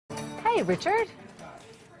Hey, Richard.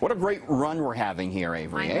 What a great run we're having here,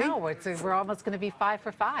 Avery. I know. We're almost going to be 5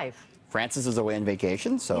 for 5. Francis is away on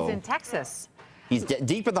vacation, so... He's in Texas. He's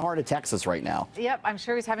deep in the heart of Texas right now. Yep, I'm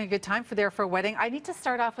sure he's having a good time for a wedding. I need to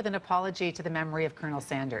start off with an apology to the memory of Colonel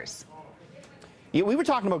Sanders. Yeah, we were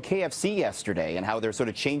talking about KFC yesterday and how they're sort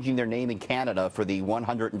of changing their name in Canada for the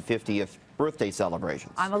 150th birthday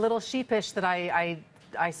celebrations. I'm a little sheepish that I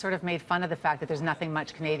sort of made fun of the fact that there's nothing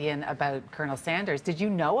much Canadian about Colonel Sanders. Did you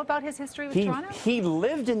know about his history with Toronto? He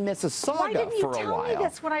lived in Mississauga for a while. Why didn't you tell me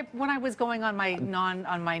this when I was going on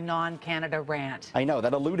my non-Canada rant? I know,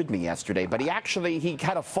 that eluded me yesterday, but he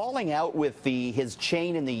had a falling out with his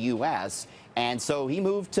chain in the U.S., and so he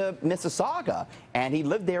moved to Mississauga, and he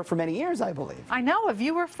lived there for many years, I believe. I know. A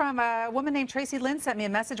viewer from a woman named Tracy Lynn sent me a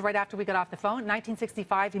message right after we got off the phone. In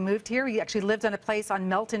 1965, he moved here. He actually lived on a place on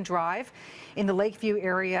Melton Drive in the Lakeview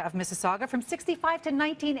area of Mississauga from 65 to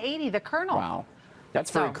 1980, the Colonel. Wow. That's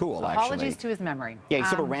very cool, actually. Apologies to his memory. Yeah, he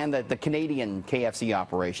sort of ran the Canadian KFC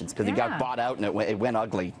operations because he got bought out and it went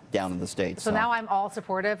ugly down in the States. So now I'm all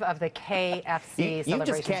supportive of the KFC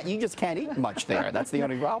celebration. You just can't eat much there. That's the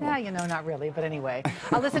only problem. Yeah, you know, not really. But anyway.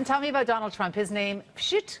 Listen, tell me about Donald Trump. His name,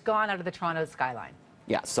 gone out of the Toronto skyline.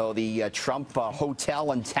 Yeah, so the Trump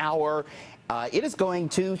Hotel and Tower, it is going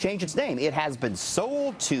to change its name. It has been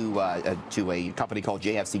sold to a company called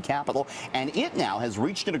JFC Capital, and it now has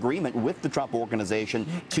reached an agreement with the Trump Organization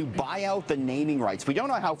to buy out the naming rights. We don't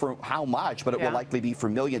know for how much, but it will likely be for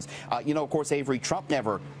millions. You know, of course, Avery, Trump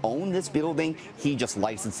never owned this building. He just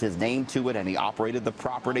licensed his name to it, and he operated the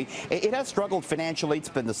property. It has struggled financially. It's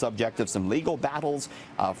been the subject of some legal battles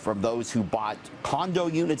from those who bought condo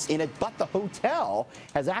units in it, but the hotel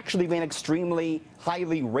has actually been extremely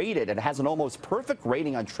highly rated. It has an almost perfect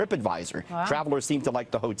rating on TripAdvisor. Wow. Travelers seem to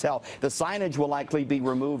like the hotel. The signage will likely be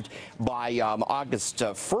removed by August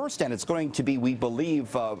 1st, and it's going to be, we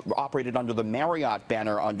believe, operated under the Marriott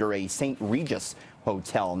banner under a St. Regis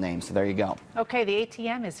hotel name. So there you go. Okay, the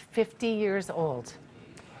ATM is 50 years old.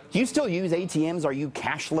 Do you still use ATMs? Are you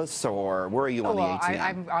cashless, or where are you on the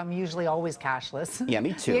ATM? I'm usually always cashless. Yeah,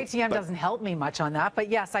 me too. The ATM doesn't help me much on that, but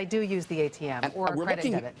yes, I do use the ATM or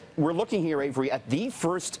credit debit. We're looking here, Avery, at the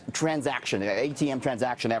first transaction, ATM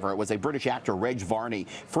transaction ever. It was a British actor, Reg Varney,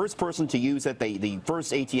 first person to use it. The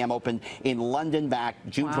first ATM opened in London back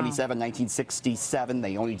June 27, 1967.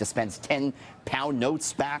 They only dispensed 10-pound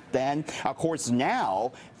notes back then. Of course,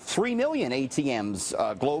 now 3 million ATMs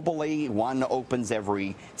globally. One opens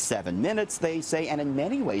every 7 minutes, they say, and in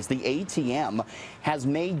many ways the ATM has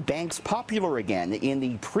made banks popular again. In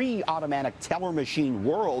the pre-automatic teller machine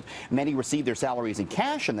world, many received their salaries in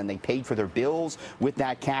cash and then they paid for their bills with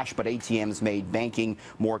that cash, but ATMs made banking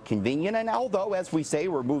more convenient. And although, as we say,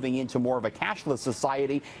 we're moving into more of a cashless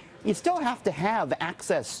society, you still have to have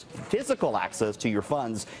access, physical access to your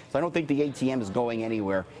funds. So I don't think the ATM is going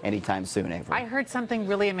anywhere anytime soon, Avery. I heard something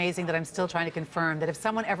really amazing that I'm still trying to confirm, that if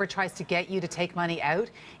someone ever tries to get you to take money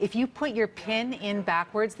out, if you put your PIN in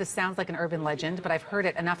backwards, this sounds like an urban legend, but I've heard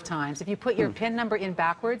it enough times. If you put your PIN number in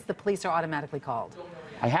backwards, the police are automatically called.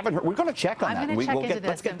 I haven't heard. We're going to check on that.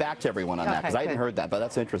 Let's get back to everyone on that, because I hadn't heard that, but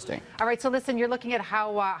that's interesting. All right, so listen, you're looking at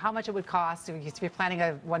how much it would cost if you're planning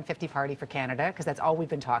a 150 party for Canada, because that's all we've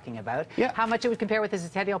been talking about. Yeah. How much it would compare with the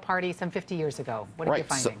Centennial Party some 50 years ago. What are you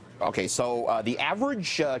finding? So the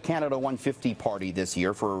average Canada 150 party this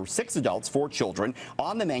year for 6 adults, 4 children,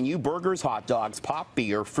 on the menu, burgers, hot dogs, pop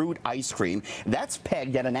beer, fruit, ice cream. That's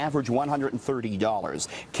pegged at an average $130.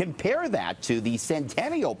 Compare that to the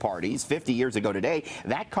Centennial parties 50 years ago today.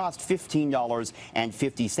 That cost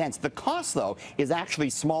 $15.50. The cost, though, is actually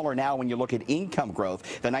smaller now when you look at income growth.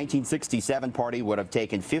 The 1967 party would have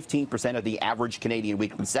taken 15% of the average Canadian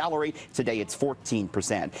weekly salary. Today, it's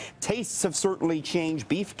 14%. Tastes have certainly changed.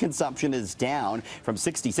 Beef consumption is down from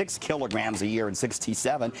 66 kilograms a year in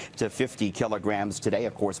 67 to 50 kilograms today.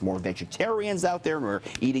 Of course, more vegetarians out there. We're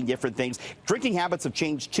eating different things. Drinking habits have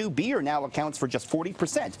changed, too. Beer now accounts for just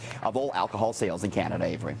 40% of all alcohol sales in Canada,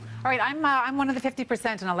 Avery. All right, I'm one of the 50%,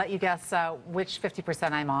 and I'll let you guess which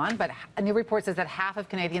 50% I'm on. But a new report says that half of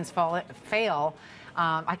Canadians fail.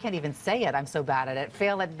 I can't even say it. I'm so bad at it.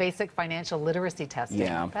 Fail at basic financial literacy testing.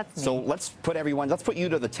 Yeah. That's me. So let's put you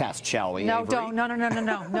to the test, shall we? No, Avery? Don't.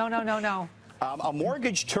 No. A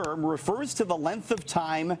mortgage term refers to the length of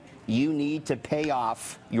time you need to pay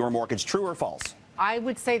off your mortgage. True or false? I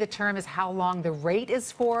would say the term is how long the rate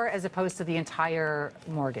is for, as opposed to the entire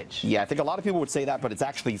mortgage. Yeah, I think a lot of people would say that, but it's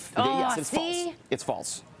actually, yes, it's false. It's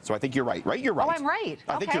false. So I think you're right. Right? You're right. Oh, I'm right.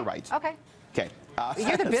 I think you're right. Okay.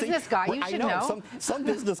 You're the business guy. You should know. Some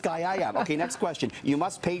business guy I am. Okay, next question. You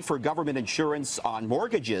must pay for government insurance on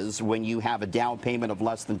mortgages when you have a down payment of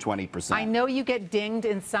less than 20%. I know you get dinged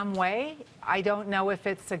in some way. I don't know if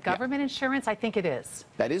it's a government insurance. I think it is.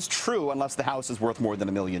 That is true unless the house is worth more than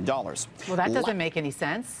 $1 million. Well, that doesn't make any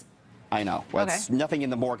sense. I know. Well, nothing in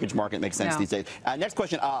the mortgage market makes sense these days. Next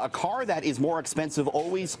question. A car that is more expensive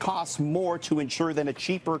always costs more to insure than a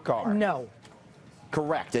cheaper car. No.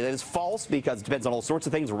 Correct. It is false because it depends on all sorts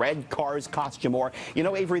of things. Red cars cost you more. You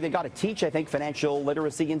know, Avery, they got to teach, I think, financial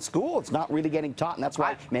literacy in school. It's not really getting taught, and that's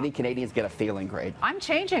why many Canadians get a failing grade. I'm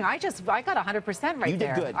changing. I got 100% right there. You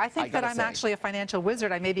did good. I think that I'm actually a financial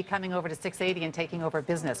wizard. I may be coming over to 680 and taking over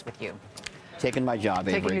business with you. Taking my job,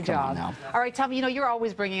 Avery. Taking your job. Now. All right, tell me, you know, you're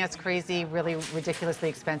always bringing us crazy, really ridiculously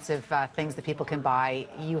expensive things that people can buy.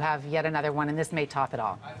 You have yet another one, and this may top it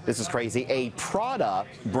all. This is crazy. A Prada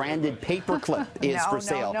branded paperclip is for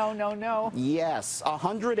sale. No. Yes,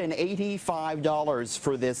 $185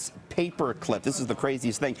 for this paperclip. This is the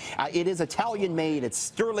craziest thing. It is Italian made. It's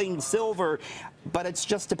sterling silver. But it's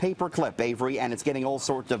just a paper clip, Avery, and it's getting all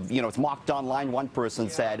sorts of, you know, it's mocked online. One person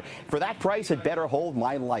said, for that price, it better hold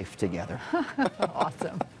my life together.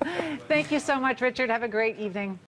 Awesome. Thank you so much, Richard. Have a great evening.